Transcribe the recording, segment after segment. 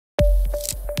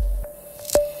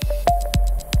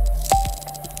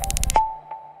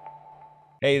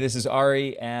Hey, this is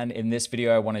Ari, and in this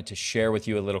video, I wanted to share with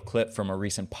you a little clip from a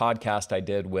recent podcast I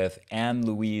did with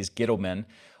Anne-Louise Gittleman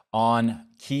on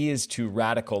keys to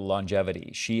radical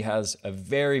longevity. She has a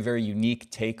very, very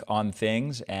unique take on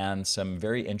things and some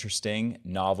very interesting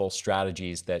novel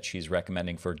strategies that she's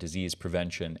recommending for disease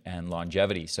prevention and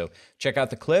longevity. So check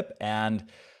out the clip, and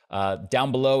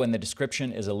down below in the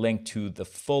description is a link to the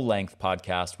full-length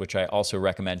podcast, which I also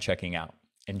recommend checking out.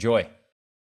 Enjoy.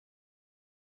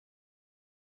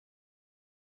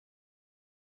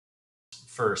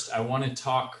 First, I want to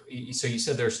talk, so you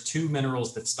said there's two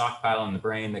minerals that stockpile in the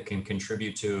brain that can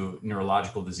contribute to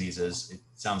neurological diseases. It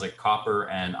sounds like copper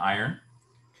and iron.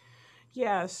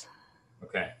 Yes.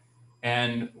 Okay.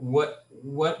 And what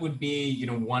would be,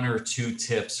 one or two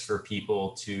tips for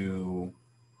people to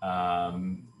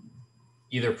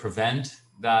either prevent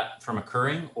that from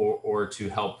occurring or to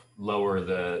help lower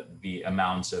the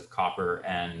amounts of copper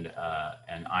and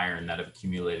iron that have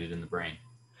accumulated in the brain?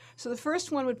 So the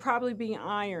first one would probably be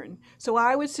iron. So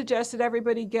I would suggest that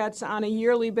everybody gets on a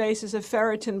yearly basis a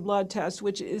ferritin blood test,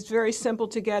 which is very simple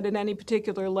to get in any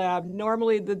particular lab.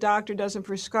 Normally the doctor doesn't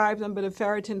prescribe them, but a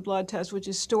ferritin blood test, which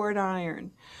is stored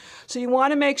iron. So you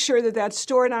want to make sure that that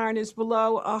stored iron is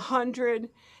below 100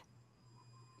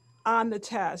 on the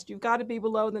test. You've got to be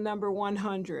below the number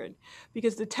 100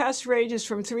 because the test ranges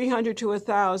from 300 to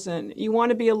 1,000. You want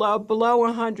to be below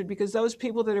 100 because those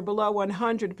people that are below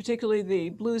 100, particularly the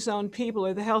blue zone people,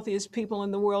 are the healthiest people in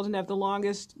the world and have the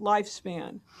longest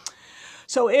lifespan.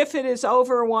 So if it is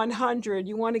over 100,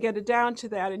 you want to get it down to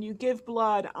that, and you give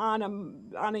blood on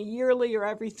a yearly or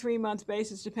every 3-month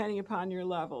basis, depending upon your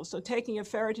level. So taking a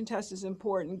ferritin test is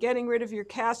important. Getting rid of your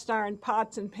cast iron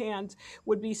pots and pans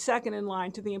would be second in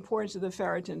line to the importance of the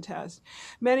ferritin test.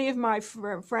 Many of my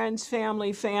friends,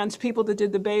 family, fans, people that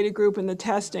did the beta group and the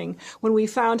testing, when we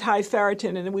found high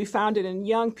ferritin, and we found it in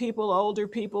young people, older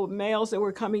people, males that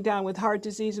were coming down with heart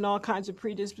disease and all kinds of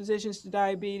predispositions to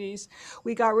diabetes,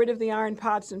 we got rid of the iron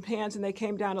pots and pans, and they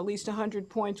came down at least 100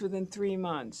 points within 3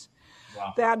 months.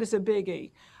 Wow. That is a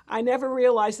biggie. I never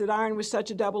realized that iron was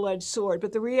such a double-edged sword,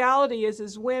 but the reality is,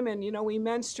 as women, we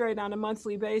menstruate on a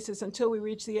monthly basis until we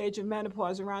reach the age of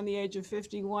menopause, around the age of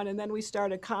 51, and then we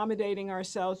start accommodating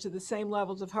ourselves to the same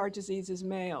levels of heart disease as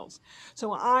males.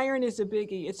 So iron is a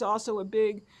biggie. It's also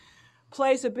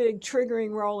plays a big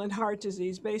triggering role in heart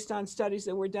disease based on studies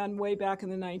that were done way back in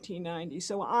the 1990s.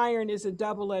 So iron is a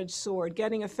double-edged sword.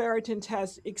 Getting a ferritin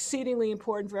test, exceedingly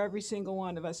important for every single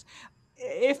one of us.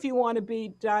 If you want to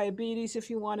beat diabetes, if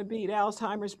you want to beat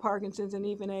Alzheimer's, Parkinson's, and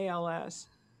even ALS.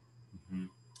 Mm-hmm.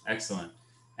 Excellent.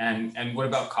 And what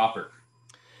about copper?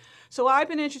 So I've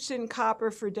been interested in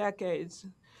copper for decades.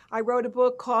 I wrote a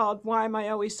book called Why Am I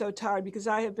Always So Tired? Because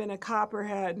I have been a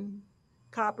copperhead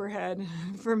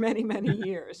for many, many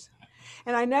years.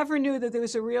 And I never knew that there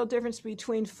was a real difference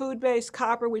between food-based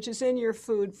copper, which is in your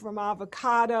food from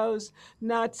avocados,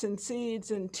 nuts and seeds,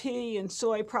 and tea and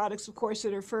soy products, of course,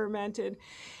 that are fermented,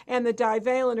 and the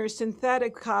divalent or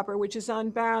synthetic copper, which is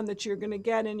unbound, that you're going to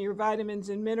get in your vitamins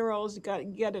and minerals. You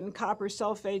get it in copper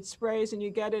sulfate sprays, and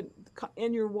you get it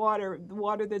in your water, the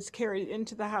water that's carried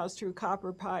into the house through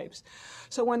copper pipes.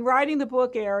 So when writing the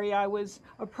book, Ari, I was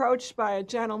approached by a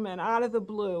gentleman out of the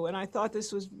blue, and I thought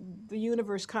this was the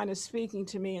universe kind of speaking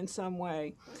to me in some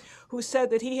way, who said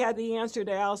that he had the answer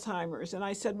to Alzheimer's. And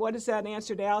I said, what is that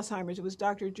answer to Alzheimer's? It was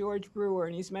Dr. George Brewer,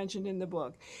 and he's mentioned in the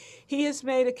book. He has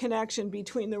made a connection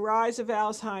between the rise of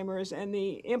Alzheimer's and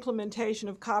the implementation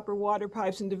of copper water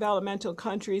pipes in developmental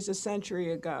countries a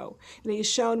century ago. And he's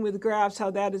shown with graphs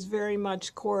how that is very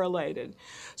much correlated.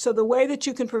 So the way that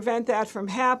you can prevent that from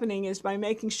happening is by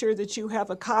making sure that you have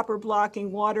a copper blocking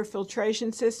water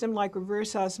filtration system like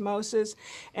reverse osmosis,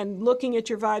 and looking at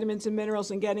your vitamins and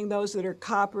minerals and getting those that are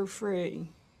copper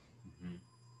free. Mm-hmm.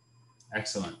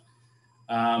 Excellent.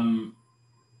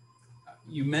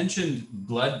 You mentioned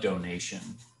blood donation,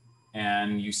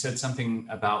 and you said something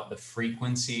about the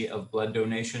frequency of blood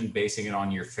donation, basing it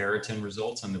on your ferritin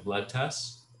results on the blood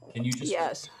tests.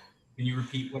 Yes. Can you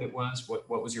repeat what it was? What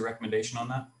was your recommendation on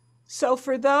that? So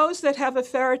for those that have a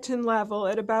ferritin level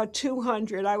at about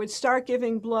 200, I would start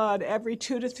giving blood every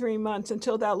 2 to 3 months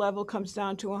until that level comes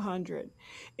down to 100.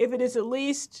 If it is at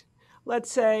least,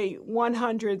 let's say,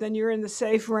 100, then you're in the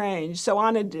safe range. So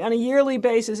on a yearly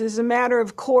basis, it's a matter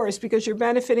of course, because you're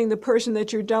benefiting the person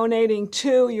that you're donating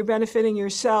to, you're benefiting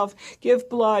yourself. Give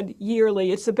blood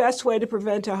yearly. It's the best way to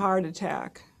prevent a heart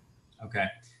attack. Okay.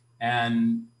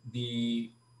 And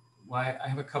I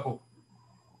have a couple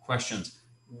questions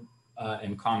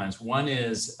and comments. One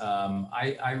is,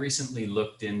 I recently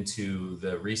looked into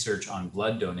the research on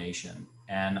blood donation,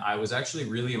 And I was actually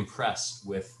really impressed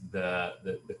with the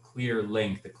clear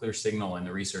link, the clear signal in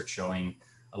the research showing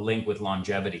a link with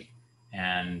longevity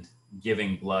and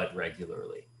giving blood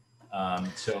regularly.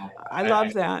 So I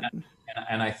love that.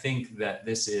 and I think that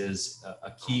this is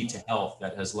a key to health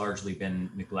that has largely been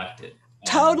neglected. And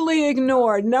Totally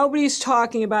ignored. Nobody's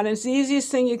talking about it. It's the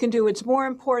easiest thing you can do. It's more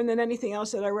important than anything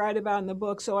else that I write about in the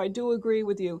book. So I do agree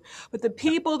with you. But the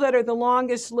people that are the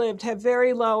longest lived have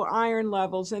very low iron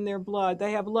levels in their blood.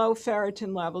 They have low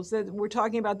ferritin levels. We're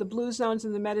talking about the blue zones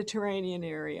in the Mediterranean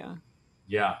area.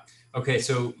 yeah. Okay.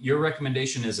 So your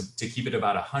recommendation is to keep it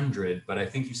about 100, but I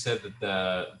think you said that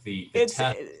the It's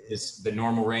test is the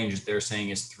normal range they're saying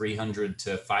is 300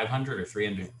 to 500 or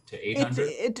 300 to 800.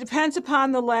 it depends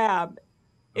upon the lab.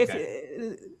 If Okay.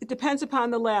 it depends upon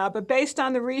the lab, but based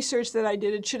on the research that I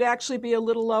did, it should actually be a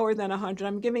little lower than 100.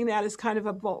 I'm giving that as kind of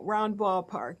a round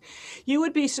ballpark. You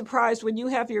would be surprised when you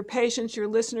have your patients, your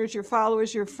listeners, your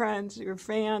followers, your friends, your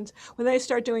fans, when they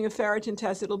start doing a ferritin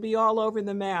test, it'll be all over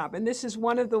the map. And this is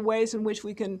one of the ways in which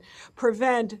we can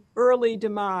prevent early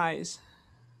demise.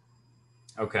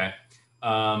 Okay.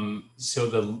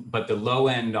 So but the low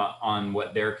end on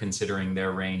what they're considering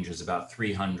their range is about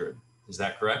 300. Is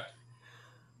that correct?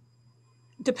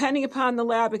 Depending upon the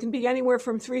lab, it can be anywhere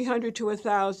from 300 to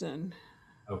 1,000.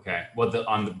 Okay. Well,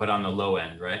 but on the low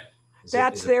end, right?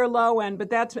 That's Is it their low end,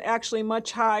 but that's actually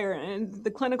much higher. And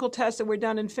the clinical tests that were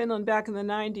done in Finland back in the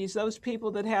 90s, those people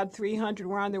that had 300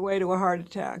 were on their way to a heart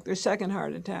attack, their second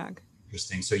heart attack.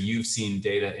 interesting? So you've seen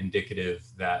data indicative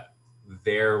that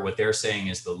what they're saying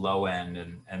is the low end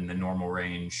and the normal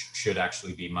range should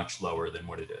actually be much lower than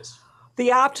what it is. The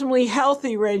optimally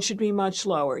healthy range should be much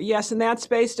lower. Yes, and that's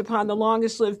based upon the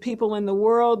longest lived people in the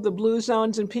world, the blue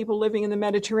zones, and people living in the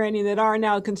Mediterranean that are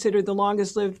now considered the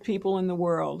longest lived people in the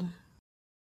world.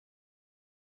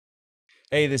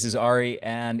 Hey, this is Ari,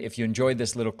 and if you enjoyed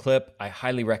this little clip, I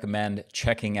highly recommend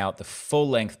checking out the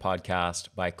full-length podcast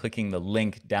by clicking the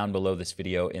link down below this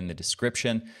video in the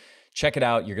description. Check it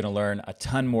out. You're going to learn a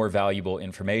ton more valuable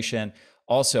information.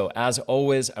 Also, as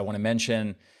always, I want to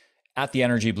mention at the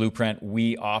Energy Blueprint,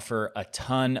 we offer a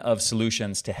ton of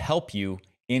solutions to help you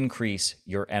increase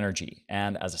your energy.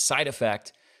 And as a side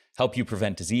effect, help you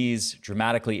prevent disease,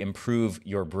 dramatically improve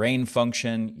your brain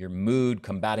function, your mood,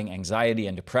 combating anxiety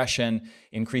and depression,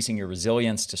 increasing your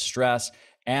resilience to stress,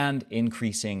 and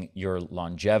increasing your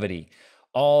longevity.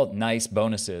 All nice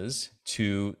bonuses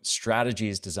to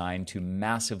strategies designed to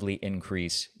massively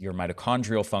increase your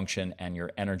mitochondrial function and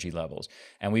your energy levels.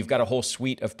 And we've got a whole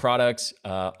suite of products,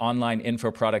 online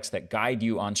info products that guide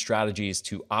you on strategies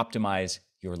to optimize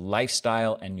your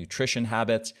lifestyle and nutrition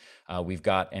habits. We've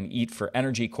got an Eat for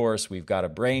Energy course. We've got a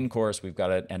brain course. We've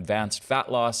got an advanced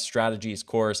fat loss strategies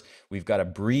course. We've got a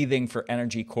breathing for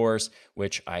energy course,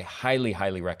 which I highly,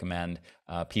 highly recommend.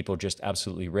 People just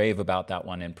absolutely rave about that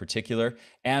one in particular.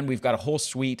 And we've got a whole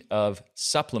suite of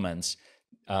supplements,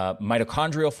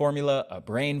 mitochondrial formula, a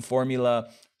brain formula,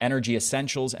 energy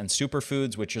essentials and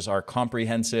superfoods, which is our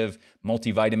comprehensive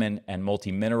multivitamin and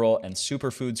multimineral and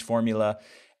superfoods formula,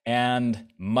 and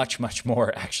much, much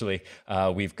more, actually.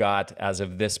 We've got, as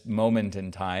of this moment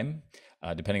in time,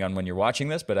 depending on when you're watching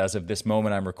this, but as of this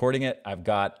moment I'm recording it, I've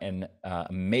got an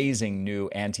amazing new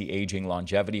anti-aging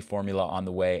longevity formula on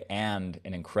the way and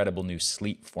an incredible new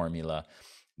sleep formula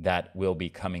that will be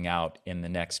coming out in the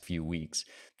next few weeks.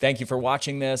 Thank you for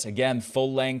watching this. Again,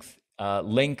 full length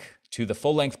link to the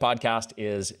full length podcast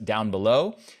is down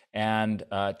below, and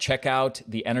check out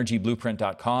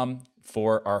theenergyblueprint.com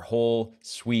for our whole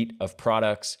suite of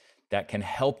products that can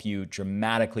help you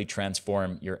dramatically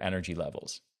transform your energy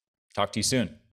levels. Talk to you soon.